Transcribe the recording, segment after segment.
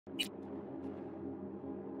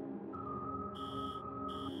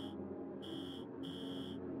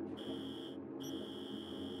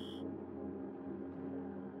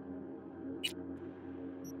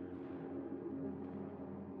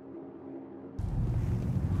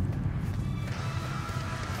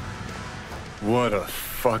What a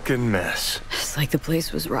fucking mess. It's like the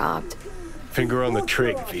place was robbed. Finger on the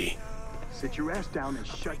trig, V. Sit your ass down and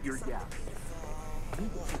shut your yap.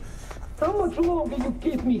 How much longer you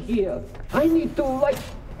keep me here? I need to, like,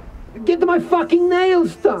 get my fucking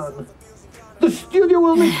nails done. The studio will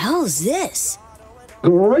What the make... hell's this?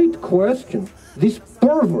 Great question. This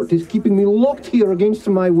pervert is keeping me locked here against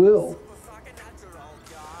my will.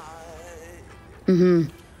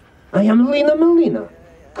 I am Lena Melina,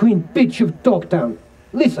 Queen Bitch of Dogtown.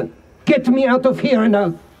 Listen, get me out of here and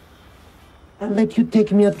I'll let you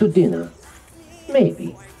take me out to dinner.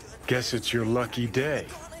 Maybe. Guess it's your lucky day.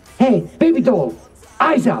 Hey, baby doll,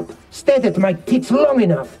 eyes up. Stare at my tits long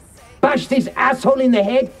enough. Bash this asshole in the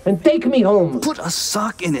head and take me home. Put a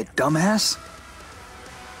sock in it, dumbass.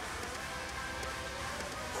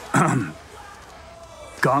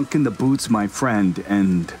 Gonk in the Boots, my friend,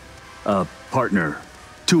 and partner,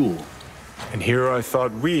 Tool. And here I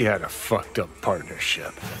thought we had a fucked up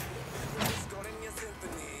partnership.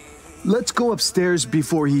 Let's go upstairs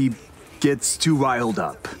before he gets too riled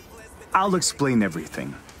up. I'll explain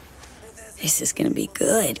everything. This is gonna be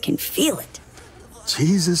good. Can feel it.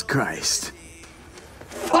 Jesus Christ.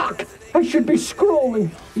 Fuck! I should be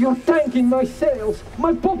scrolling. You're tanking my sales,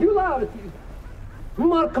 my popularity.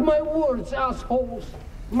 Mark my words, assholes.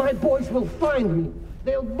 My boys will find me.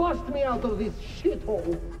 They'll bust me out of this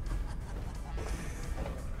shithole.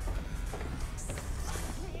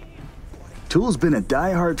 Tool's been a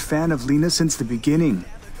die-hard fan of Lena since the beginning.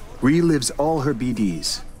 Relives all her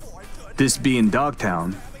BDs. This being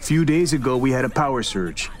Dogtown, few days ago we had a power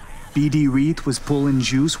surge. BD Reeth was pulling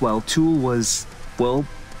juice while Tool was, well,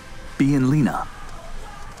 being Lena.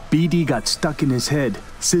 BD got stuck in his head,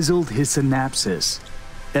 sizzled his synapses.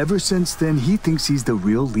 Ever since then, he thinks he's the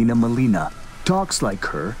real Lena Melina. Talks like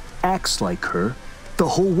her, acts like her, the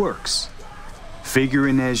whole works.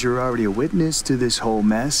 Figuring as you're already a witness to this whole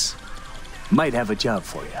mess, might have a job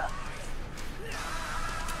for you.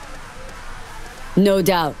 No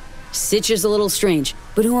doubt. Sitch is a little strange,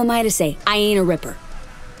 but who am I to say? I ain't a ripper.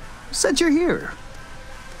 Said you're here.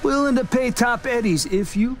 Willing to pay top eddies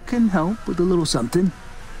if you can help with a little something.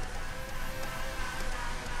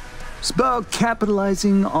 It's about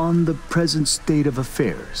capitalizing on the present state of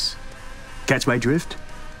affairs. Catch my drift?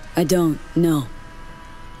 I don't, no.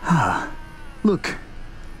 Look,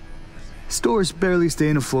 store's barely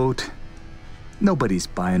staying afloat. Nobody's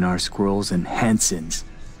buying our squirrels and Hansons,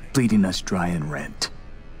 bleeding us dry in rent.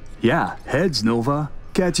 Yeah, heads, Nova,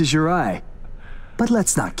 catches your eye. But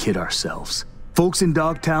let's not kid ourselves. Folks in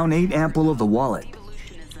Dogtown ain't ample of the wallet.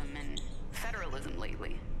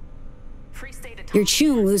 Your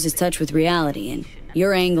tune loses touch with reality, and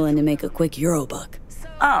you're angling to make a quick Eurobuck.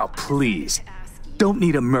 Oh, please. Don't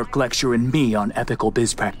need a merc lecturing me on ethical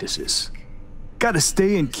biz practices. Gotta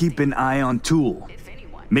stay and keep an eye on Tool.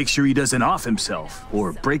 Make sure he doesn't off himself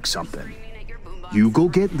or break something. You go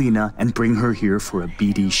get Lena and bring her here for a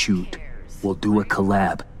BD shoot. We'll do a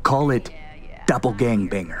collab. Call it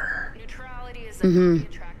Doppelgangbanger.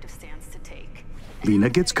 Lena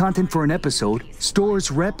gets content for an episode.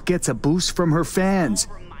 Store's rep gets a boost from her fans.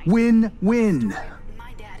 Win-win.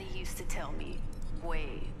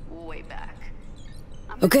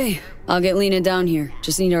 Okay, I'll get Lena down here.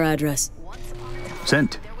 Just need her address.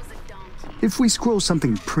 Sent. If we scroll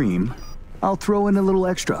something preem, I'll throw in a little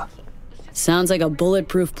extra. Sounds like a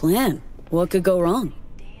bulletproof plan. What could go wrong?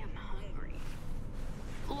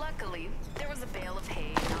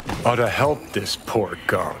 Ought to help this poor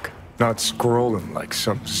gonk, not scrolling like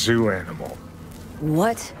some zoo animal.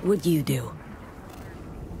 What would you do?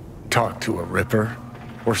 Talk to a ripper,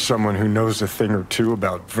 or someone who knows a thing or two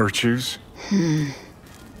about virtues.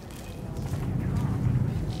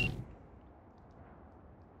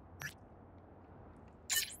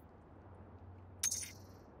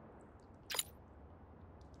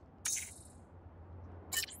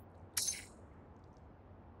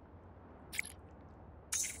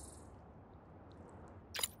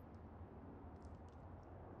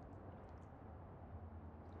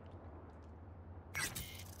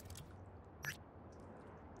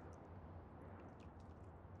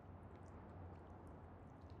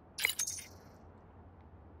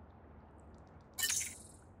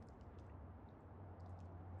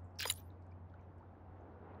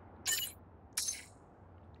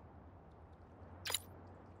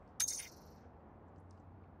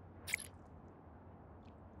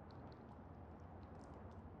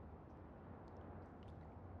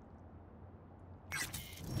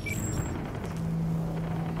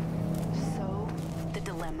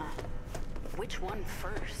 Which one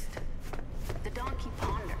first? The donkey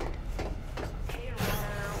pondered. Hay,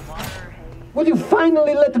 water, hay. Will you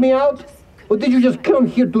finally let me out? Or did you just come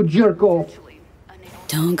here to jerk off?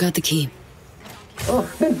 Don't got the key. Oh,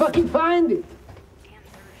 then fucking find it!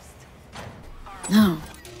 No.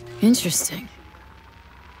 Interesting.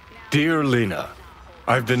 Dear Lena,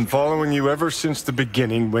 I've been following you ever since the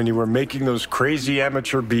beginning when you were making those crazy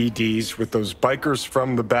amateur BDs with those bikers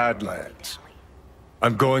from the Badlands.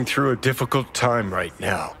 I'm going through a difficult time right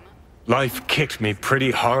now. Life kicked me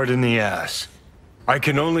pretty hard in the ass. I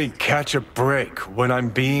can only catch a break when I'm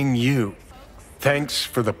being you. Thanks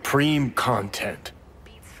for the preem content.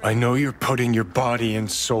 I know you're putting your body and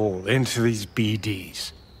soul into these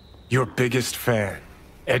BDs. Your biggest fan,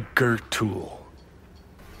 Edgar Toole.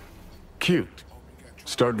 Cute.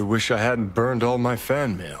 Starting to wish I hadn't burned all my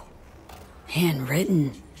fan mail.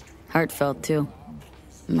 Handwritten. Heartfelt, too.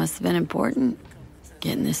 Must have been important,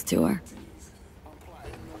 getting this to her.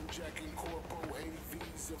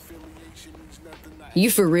 You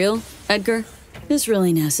for real, Edgar? This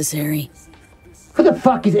really necessary. Who the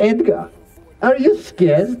fuck is Edgar? Are you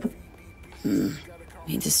scared?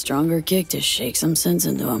 Needs a stronger kick to shake some sense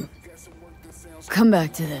into him. Come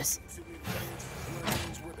back to this.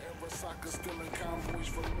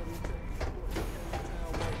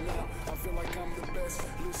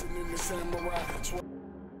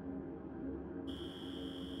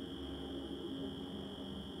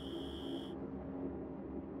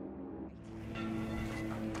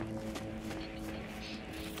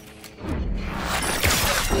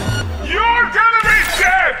 You're gonna be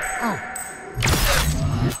dead!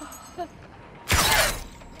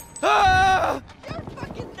 Ah! You're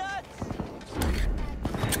fucking nuts!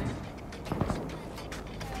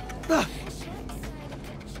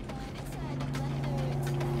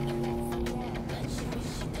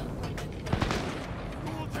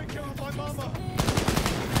 Take care of my mama.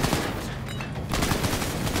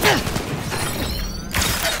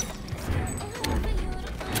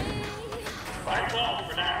 Fight's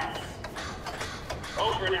over now.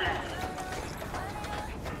 Over now.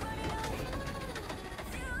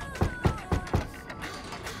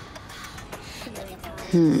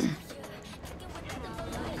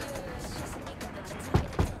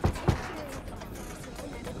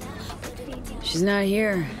 She's not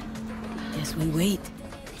here. Guess we wait.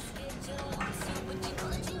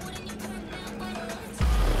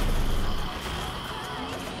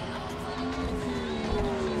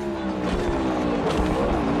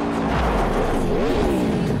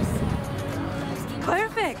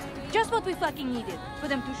 Perfect! Just what we fucking needed. For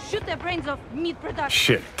them to shoot their brains off mid-production.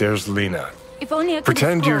 Shit, there's Lena. If only I could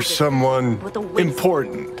Pretend you're have scrolled it. someone What a waste.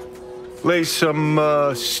 important. Lay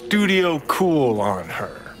some, studio cool on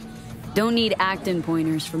her. Don't need acting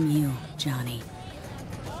pointers from you, Johnny.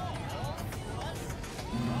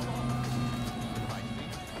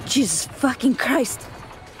 Jesus fucking Christ!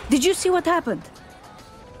 Did you see what happened?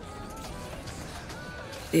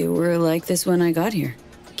 They were like this when I got here.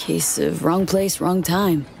 Case of wrong place, wrong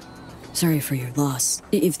time. Sorry for your loss.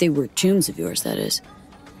 If they were tunes of yours, that is.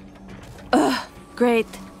 Great.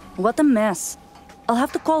 What a mess. I'll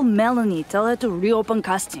have to call Melanie, tell her to reopen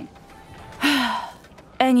casting.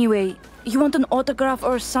 Anyway, you want an autograph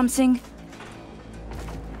or something?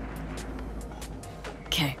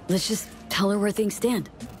 Okay, let's just tell her where things stand.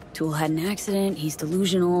 Toole had an accident, he's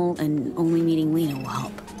delusional, and only meeting Lena will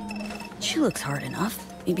help. She looks hard enough.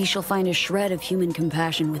 Maybe she'll find a shred of human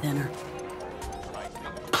compassion within her.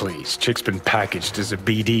 Please, chick's been packaged as a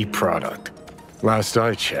BD product. Last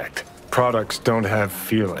I checked, products don't have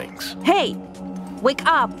feelings. Hey! Wake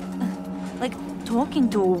up! Like talking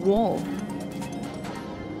to a wall.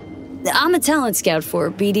 I'm a talent scout for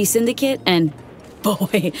BD Syndicate, and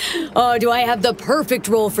boy, oh, do I have the perfect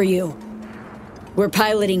role for you. We're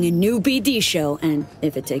piloting a new BD show, and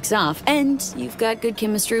if it takes off, and you've got good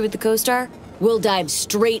chemistry with the co-star, we'll dive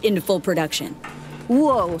straight into full production.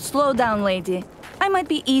 Whoa, slow down, lady. I might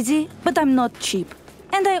be easy, but I'm not cheap.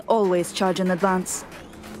 And I always charge in advance.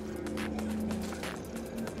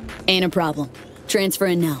 Ain't a problem. Transfer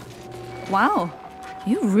in now. Wow,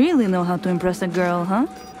 you really know how to impress a girl, huh?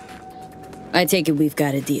 I take it we've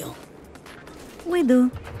got a deal. We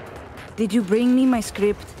do. Did you bring me my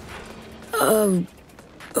script?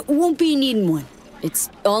 Won't be needing one. It's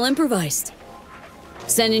all improvised.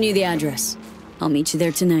 Sending you the address. I'll meet you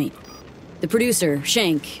there tonight. The producer,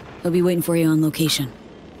 Shank, he'll be waiting for you on location.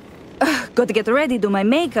 Got to get ready, do my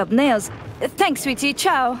makeup, nails. Thanks, sweetie.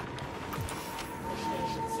 Ciao.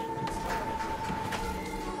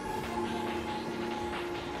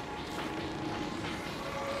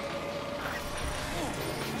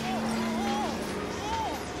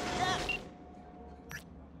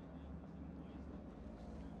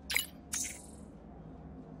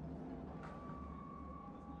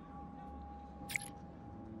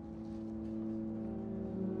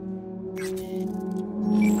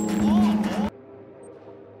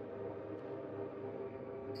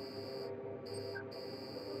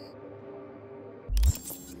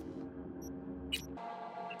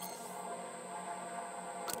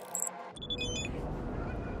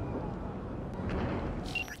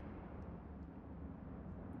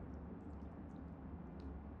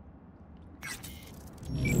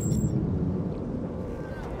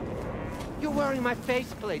 you wearing my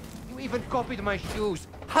faceplate? You even copied my shoes.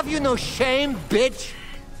 Have you no shame, bitch?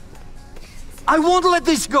 I won't let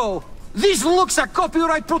this go. These looks are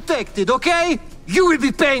copyright protected, okay? You will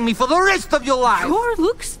be paying me for the rest of your life. Your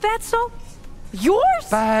looks, Fatso? Yours?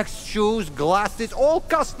 Bags, shoes, glasses, all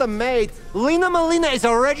custom made. Lina Malina is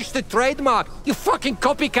a registered trademark. You fucking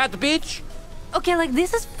copycat bitch. Okay, like,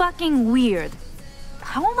 this is fucking weird.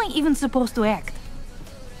 How am I even supposed to act?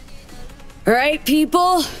 All right,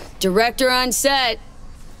 people. Director on set.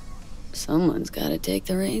 Someone's gotta take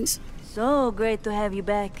the reins. So great to have you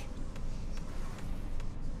back.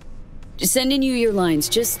 Just sending you your lines.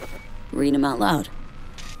 Just read them out loud.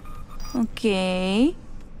 Okay.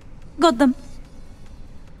 Got them.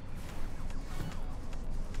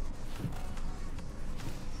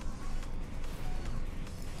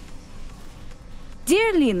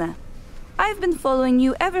 Dear Lina, I've been following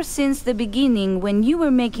you ever since the beginning when you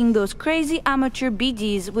were making those crazy amateur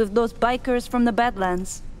BDs with those bikers from the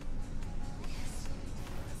Badlands.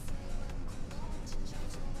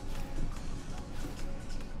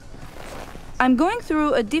 I'm going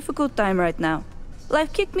through a difficult time right now.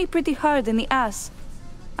 Life kicked me pretty hard in the ass.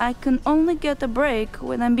 I can only get a break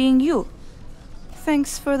when I'm being you.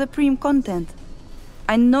 Thanks for the Preem content.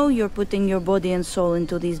 I know you're putting your body and soul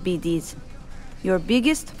into these BDs. Your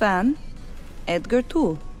biggest fan, Edgar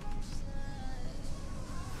Toole.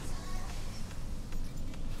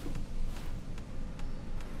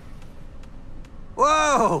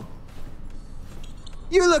 Whoa!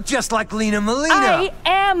 You look just like Lina Malina. I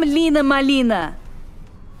am Lina Malina.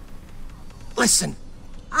 Listen,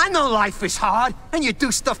 I know life is hard, and you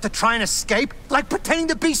do stuff to try and escape, like pretending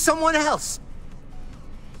to be someone else.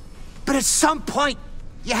 But at some point,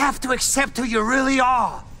 you have to accept who you really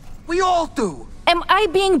are. We all do. Am I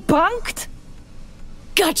being punked?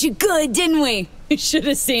 Got you good, didn't we? You should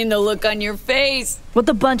have seen the look on your face. What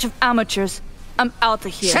a bunch of amateurs. I'm out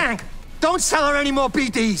of here. Shank, don't sell her any more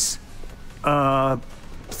BDs.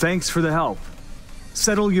 Thanks for the help.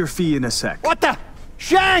 Settle your fee in a sec. What the?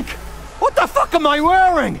 Shank! What the fuck am I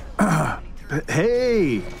wearing?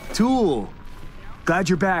 Hey, Tool. Glad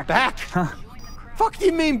you're back. Back? Huh? Fuck do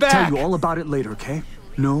you mean back? Tell you all about it later, okay?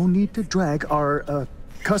 No need to drag our,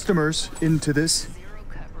 customers into this.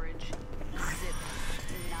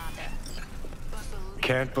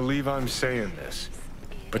 Can't believe I'm saying this,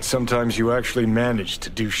 but sometimes you actually manage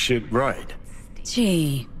to do shit right.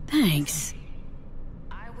 Gee, thanks.